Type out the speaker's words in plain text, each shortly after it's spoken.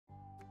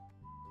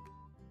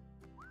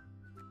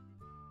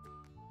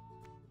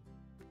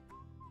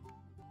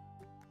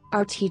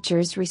Are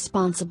teachers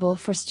responsible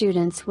for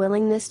students'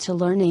 willingness to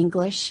learn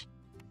English?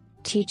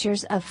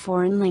 Teachers of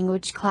foreign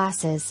language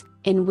classes,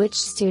 in which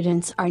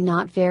students are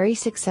not very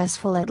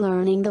successful at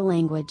learning the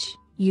language,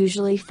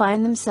 usually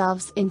find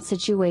themselves in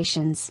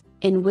situations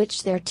in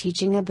which their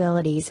teaching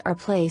abilities are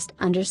placed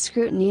under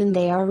scrutiny and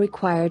they are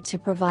required to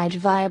provide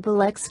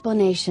viable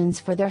explanations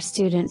for their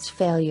students'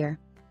 failure.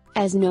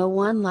 As no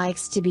one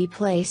likes to be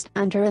placed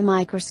under a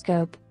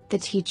microscope, the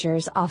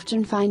teachers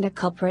often find a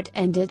culprit,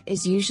 and it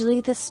is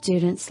usually the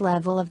student's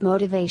level of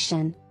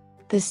motivation.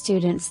 The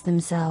students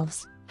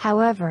themselves,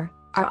 however,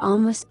 are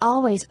almost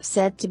always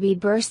said to be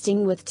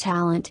bursting with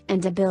talent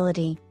and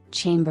ability.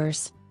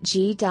 Chambers,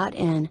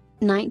 G.N.,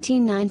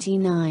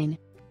 1999.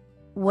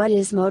 What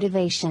is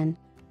motivation?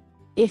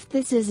 If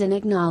this is an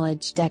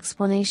acknowledged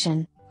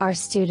explanation, are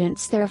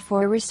students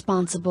therefore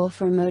responsible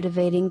for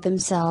motivating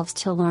themselves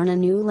to learn a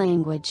new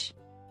language?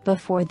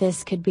 Before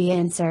this could be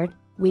answered,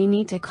 we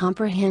need to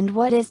comprehend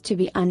what is to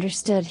be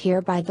understood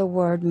here by the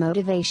word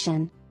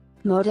motivation.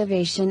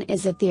 Motivation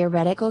is a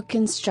theoretical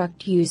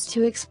construct used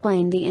to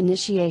explain the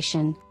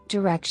initiation,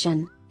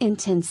 direction,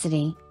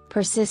 intensity,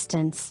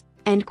 persistence,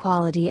 and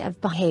quality of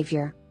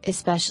behavior,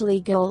 especially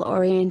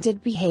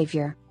goal-oriented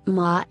behavior.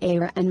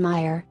 Mayer and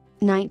Meyer,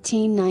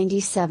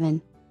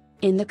 1997.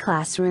 In the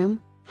classroom,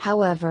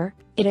 however,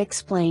 it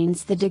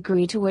explains the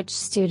degree to which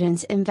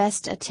students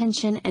invest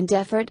attention and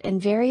effort in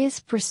various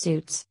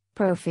pursuits.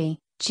 Profi.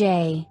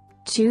 J.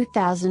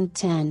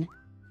 2010.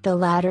 The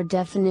latter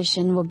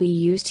definition will be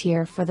used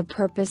here for the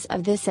purpose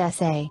of this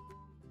essay.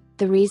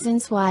 The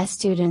reasons why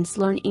students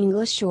learn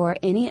English or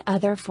any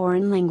other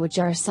foreign language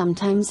are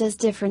sometimes as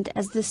different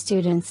as the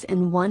students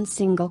in one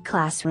single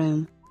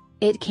classroom.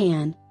 It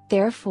can,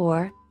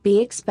 therefore, be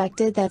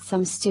expected that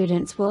some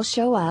students will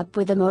show up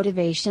with the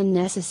motivation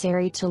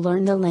necessary to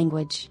learn the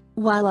language,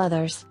 while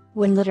others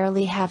will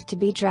literally have to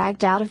be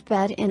dragged out of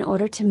bed in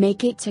order to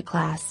make it to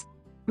class.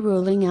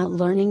 Ruling out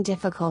learning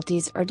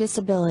difficulties or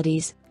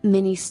disabilities,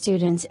 many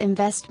students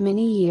invest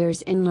many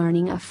years in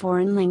learning a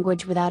foreign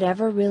language without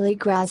ever really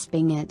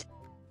grasping it.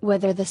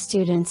 Whether the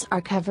students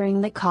are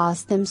covering the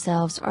cost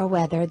themselves or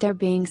whether they're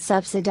being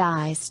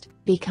subsidized,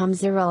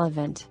 becomes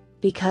irrelevant,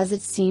 because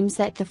it seems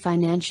that the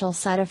financial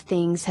side of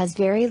things has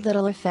very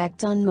little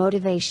effect on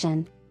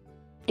motivation.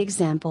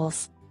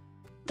 Examples.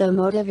 Though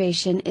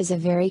motivation is a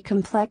very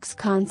complex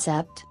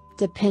concept,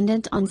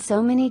 dependent on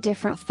so many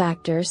different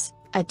factors,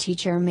 a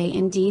teacher may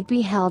indeed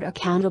be held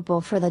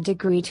accountable for the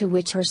degree to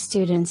which her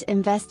students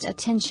invest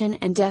attention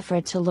and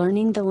effort to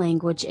learning the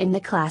language in the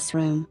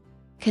classroom.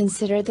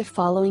 Consider the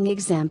following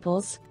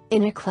examples.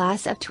 In a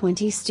class of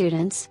 20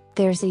 students,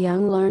 there's a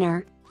young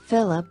learner,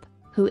 Philip,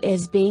 who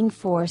is being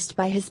forced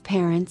by his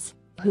parents,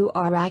 who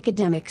are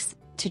academics,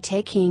 to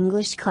take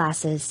English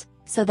classes,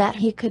 so that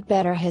he could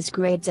better his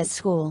grades at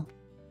school.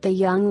 The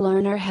young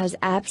learner has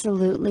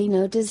absolutely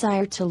no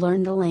desire to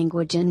learn the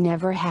language and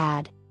never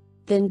had.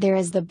 Then there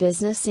is the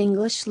business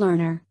English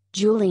learner,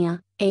 Julia,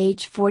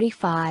 age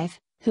 45,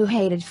 who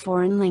hated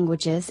foreign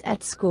languages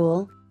at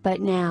school,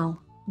 but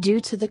now, due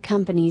to the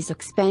company's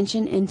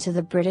expansion into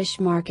the British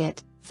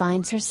market,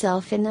 finds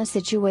herself in a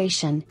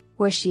situation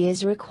where she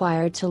is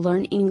required to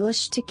learn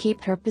English to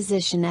keep her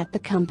position at the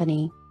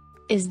company.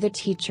 Is the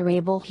teacher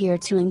able here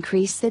to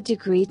increase the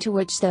degree to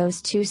which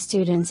those two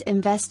students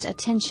invest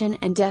attention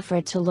and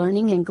effort to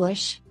learning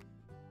English?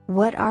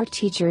 What are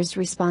teachers'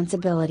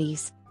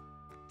 responsibilities?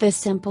 The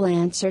simple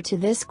answer to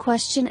this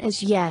question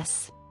is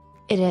yes.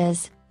 It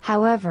is,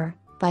 however,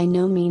 by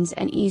no means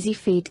an easy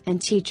feat,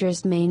 and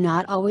teachers may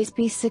not always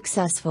be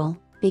successful,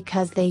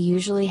 because they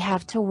usually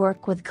have to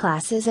work with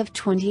classes of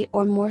 20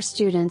 or more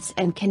students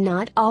and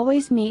cannot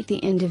always meet the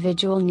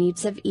individual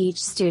needs of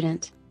each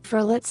student.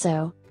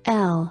 Ferlizzo,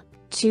 L.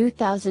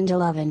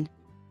 2011.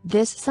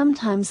 This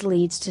sometimes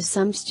leads to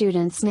some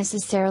students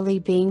necessarily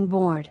being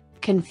bored,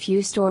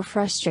 confused or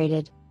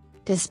frustrated.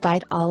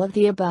 Despite all of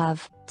the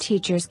above,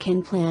 teachers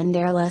can plan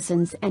their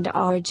lessons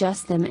and/or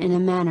adjust them in a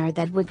manner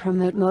that would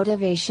promote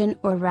motivation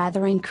or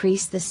rather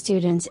increase the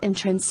student's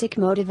intrinsic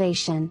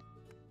motivation.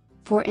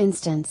 For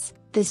instance,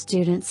 the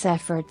student's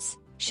efforts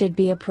should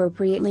be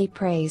appropriately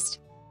praised.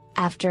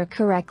 After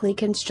correctly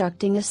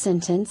constructing a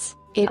sentence,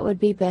 it would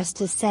be best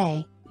to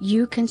say,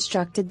 "You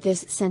constructed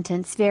this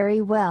sentence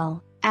very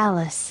well,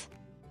 Alice,"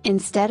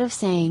 instead of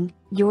saying,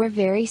 "You're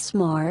very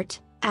smart,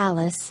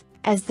 Alice,"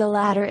 as the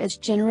latter is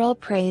general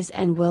praise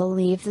and will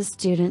leave the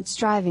student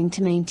striving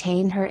to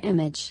maintain her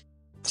image.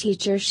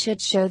 Teachers should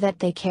show that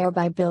they care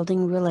by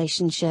building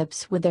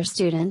relationships with their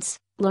students,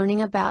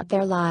 learning about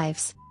their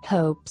lives,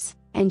 hopes,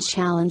 and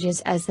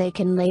challenges, as they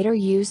can later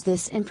use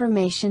this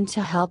information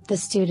to help the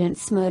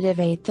students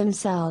motivate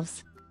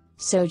themselves.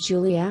 So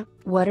Julia,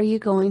 what are you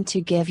going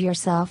to give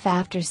yourself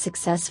after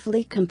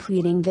successfully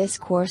completing this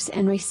course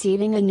and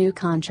receiving a new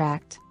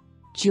contract?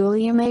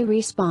 Julia may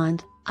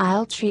respond,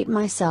 "I'll treat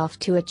myself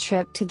to a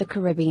trip to the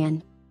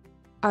Caribbean."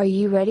 Are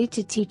you ready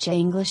to teach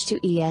English to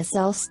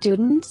ESL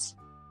students?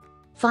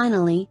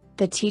 Finally,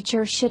 The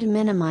teacher should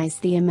minimize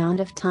the amount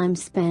of time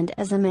spent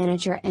as a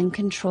manager and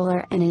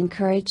controller and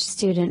encourage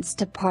students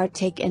to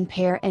partake in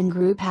pair and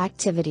group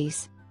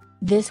activities.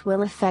 This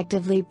will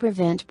effectively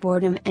prevent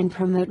boredom and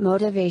promote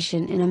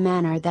motivation in a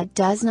manner that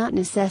does not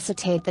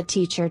necessitate the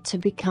teacher to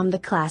become the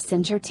class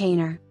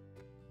entertainer.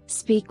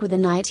 Speak with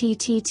an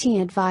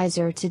ITTT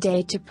advisor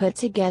today to put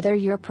together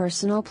your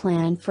personal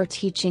plan for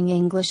teaching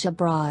English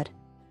abroad.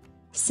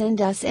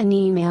 Send us an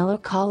email or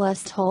call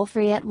us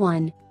toll-free at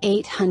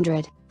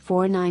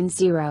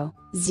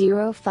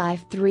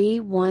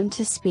 1-800-490-0531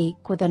 to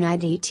speak with an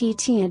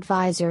ITTT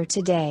advisor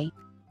today.